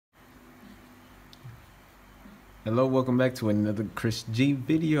Hello, welcome back to another Chris G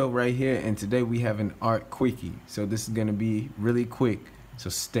video right here, and today we have an art quickie. So this is gonna be really quick,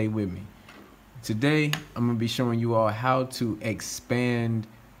 so stay with me. Today I'm gonna be showing you all how to expand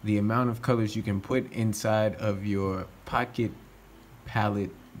the amount of colors you can put inside of your pocket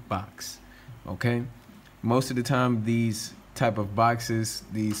palette box. Okay, most of the time these type of boxes,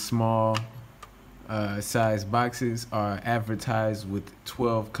 these small size boxes, are advertised with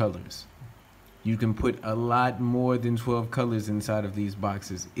 12 colors. You can put a lot more than 12 colors inside of these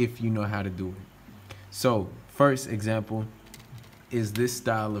boxes if you know how to do it. So first example is this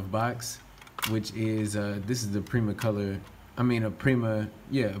style of box, which is this is the Prima color, a Prima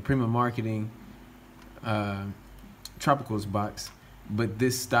marketing tropicals box. But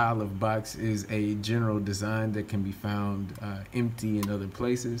this style of box is a general design that can be found empty in other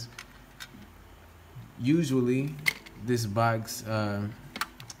places. Usually this box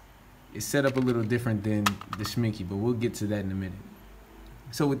is set up a little different than the Schminky, but we'll get to that in a minute.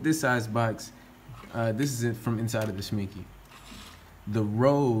 So with this size box, this is it from inside of the Schminky. The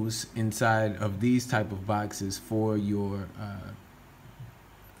rows inside of these type of boxes for your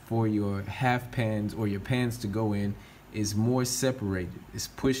half pans or your pans to go in is more separated. It's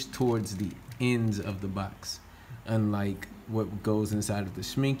pushed towards the ends of the box. Unlike what goes inside of the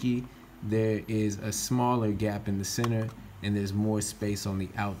Schminky, there is a smaller gap in the center and there's more space on the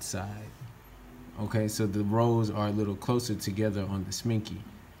outside. Okay, so the rows are a little closer together on the Schminky,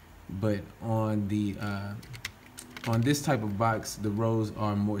 but on the on this type of box, the rows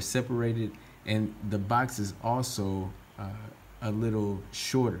are more separated, and the box is also a little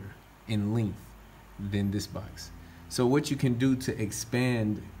shorter in length than this box. So what you can do to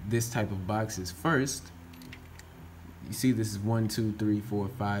expand this type of box is, first, you see this is 1, 2, 3, 4,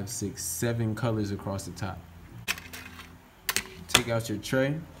 5, 6, 7 colors across the top. Take out your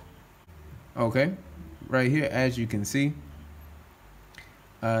tray. Okay, right here, as you can see,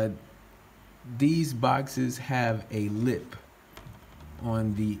 these boxes have a lip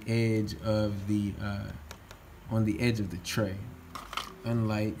on the edge of the tray.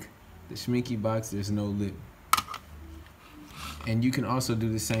 Unlike the Schminky box, there's no lip. And you can also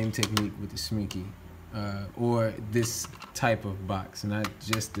do the same technique with the Schminky, or this type of box, not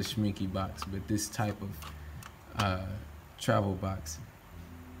just the Schminky box, but this type of travel box.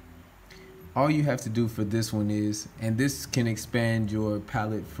 All you have to do for this one is, and this can expand your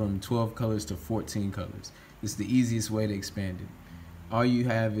palette from 12 colors to 14 colors. It's the easiest way to expand it. All you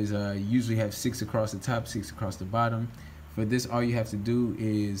have is, usually have 6 across the top, 6 across the bottom. For this, all you have to do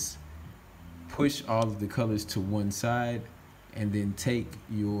is push all of the colors to one side and then take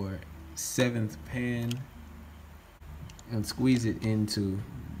your 7th pan and squeeze it into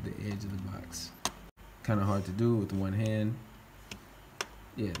the edge of the box. Kind of hard to do with one hand.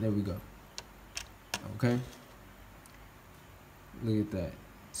 Yeah, there we go. Okay, look at that.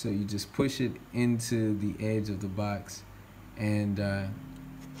 So you just push it into the edge of the box, and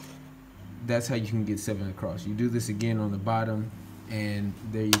that's how you can get 7 across. You do this again on the bottom, and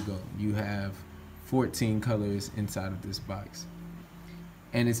there you go. You have 14 colors inside of this box.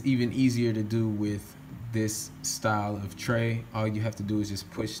 And it's even easier to do with this style of tray. All you have to do is just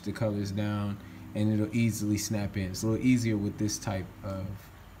push the colors down and it'll easily snap in. It's a little easier with this type of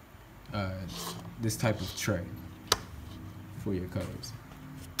tray for your colors.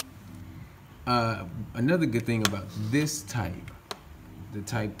 Another good thing about this type, the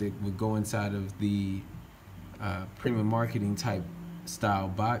type that would go inside of the Prima marketing type style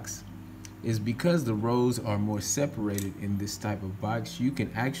box, is because the rows are more separated in this type of box, you can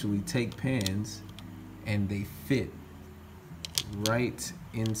actually take pans and they fit right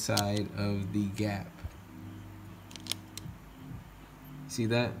inside of the gap. See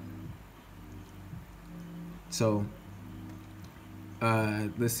that? So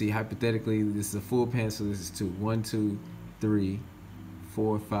let's see, hypothetically this is a full pan, so this is 2, 1, 2, 3,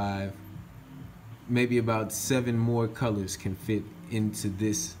 4, 5, maybe about 7 more colors can fit into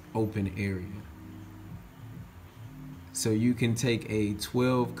this open area. So you can take a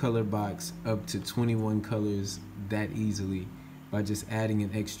 12 color box up to 21 colors that easily by just adding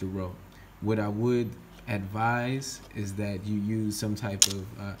an extra row. What I would advise is that you use some type of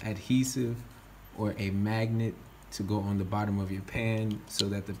adhesive or a magnet to go on the bottom of your pan so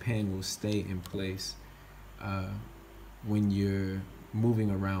that the pan will stay in place when you're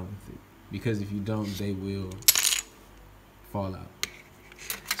moving around with it, because if you don't, they will fall out.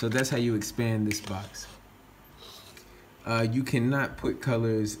 So that's how you expand this box. You cannot put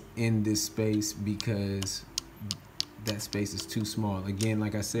colors in this space because that space is too small. Again,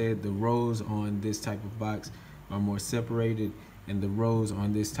 like I said, the rows on this type of box are more separated, and the rows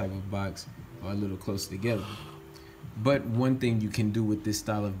on this type of box are a little close together. But one thing you can do with this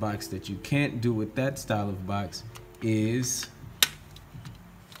style of box that you can't do with that style of box is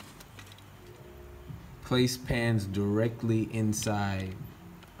place pans directly inside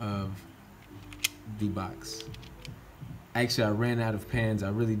of the box. Actually, I ran out of pans. I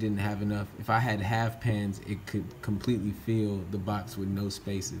really didn't have enough. If I had half pans, it could completely fill the box with no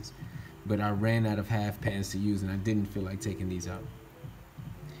spaces. But I ran out of half pans to use, and I didn't feel like taking these out.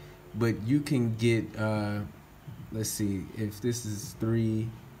 But you can get, let's see, if this is 3,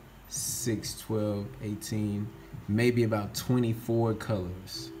 6, 12, 18, maybe about 24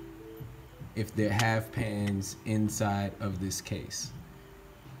 colors if they're half pans inside of this case.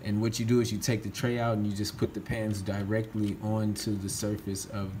 And what you do is you take the tray out and you just put the pans directly onto the surface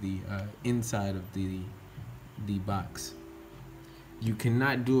of the inside of the box. You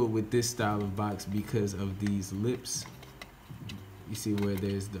cannot do it with this style of box because of these lips. You see where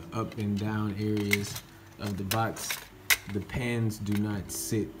there's the up and down areas of the box. The pans do not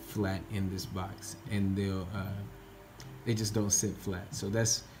sit flat in this box, and they just don't sit flat. So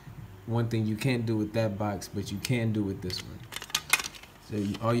that's one thing you can't do with that box, but you can do with this one. So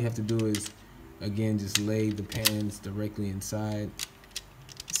all you have to do is, again, just lay the pans directly inside.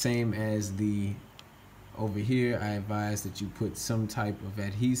 Same as over here, I advise that you put some type of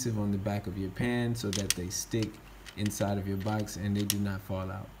adhesive on the back of your pan so that they stick inside of your box and they do not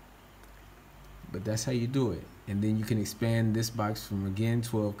fall out. But that's how you do it. And then you can expand this box from, again,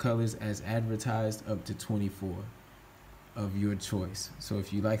 12 colors as advertised up to 24 of your choice. So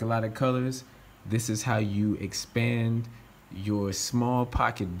if you like a lot of colors, this is how you expand your small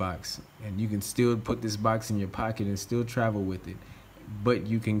pocket box. And you can still put this box in your pocket and still travel with it, but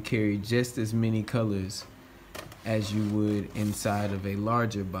you can carry just as many colors as you would inside of a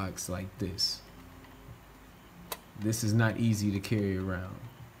larger box like this. This is not easy to carry around.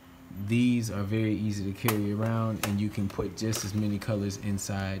 These are very easy to carry around, and you can put just as many colors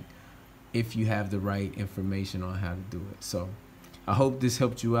inside if you have the right information on how to do it. So I hope this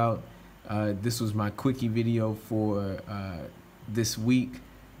helped you out. This was my quickie video for this week.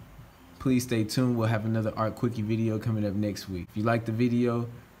 Please stay tuned. We'll have another Art Quickie video coming up next week. If you like the video,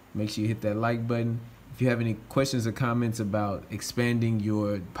 make sure you hit that like button. If you have any questions or comments about expanding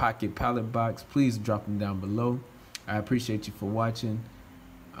your pocket palette box, please drop them down below. I appreciate you for watching.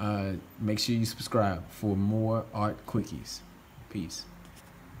 Make sure you subscribe for more Art Quickies. Peace.